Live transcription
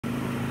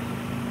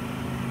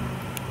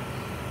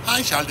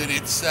Hi Sheldon,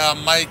 it's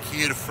Mike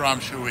here from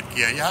Sherwood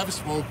KIA. You have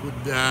spoke with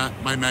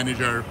my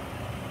manager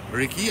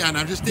Ricky, and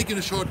I'm just taking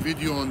a short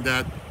video on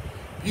that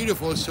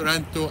beautiful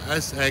Sorento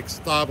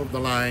SX top of the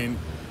line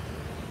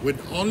with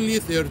only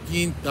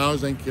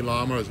 13,000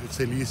 kilometers. It's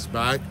a lease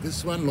back.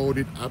 This one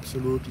loaded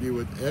absolutely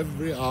with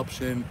every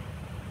option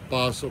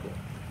possible.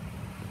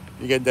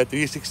 You get the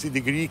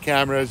 360-degree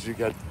cameras, you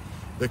get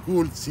the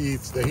cooled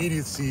seats, the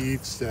heated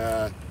seats,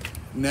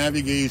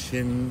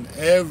 navigation,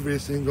 every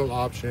single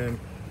option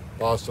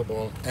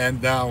possible. And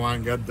that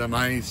one got the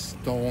nice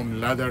tone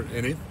leather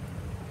in it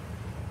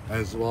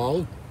as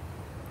well.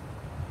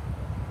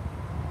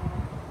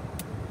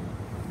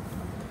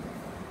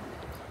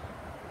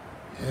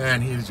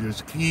 And here's your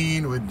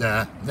screen with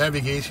the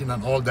navigation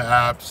and all the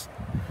apps,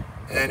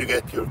 and you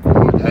get your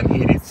cooled and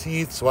heated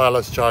seats,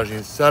 wireless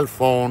charging cell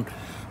phone,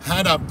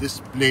 head-up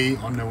display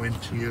on the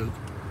windshield,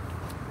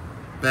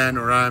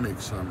 panoramic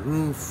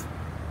sunroof,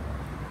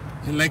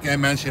 and like I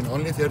mentioned,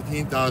 only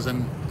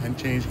 13,000 and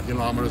change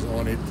kilometers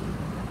on it.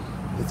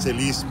 It's a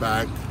lease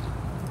back.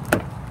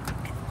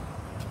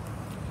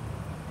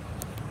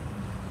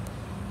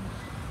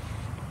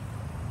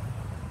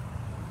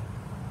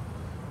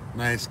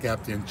 Nice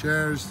captain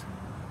chairs.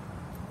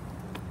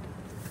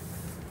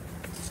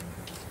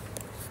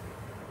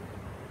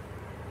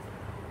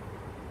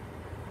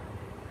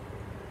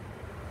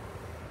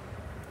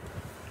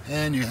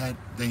 And you had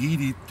the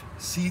heated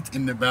seat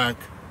in the back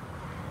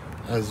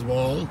as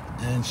well,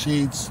 and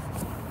shades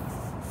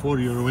for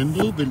your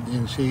window,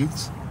 built-in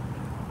shades.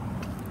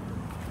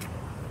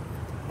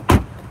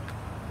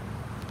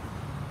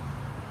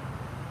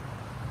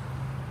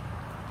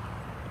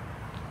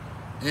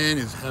 And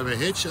it have a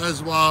hitch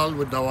as well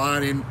with the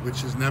wiring,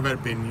 which has never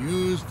been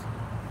used.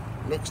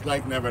 Looks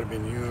like never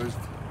been used.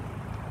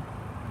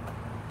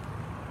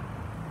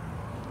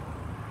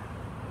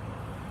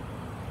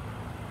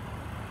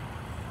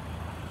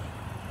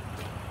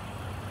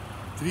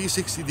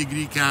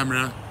 .360-degree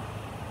camera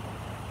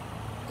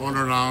all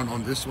around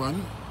on this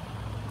one.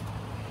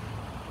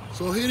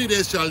 So here it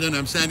is, Sheldon.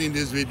 I'm sending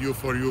this video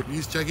for you.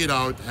 Please check it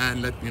out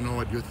and let me know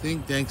what you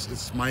think. Thanks.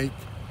 It's Mike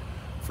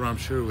from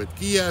Sherwood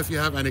KIA. If you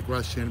have any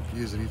question,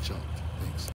 please reach out. Thanks.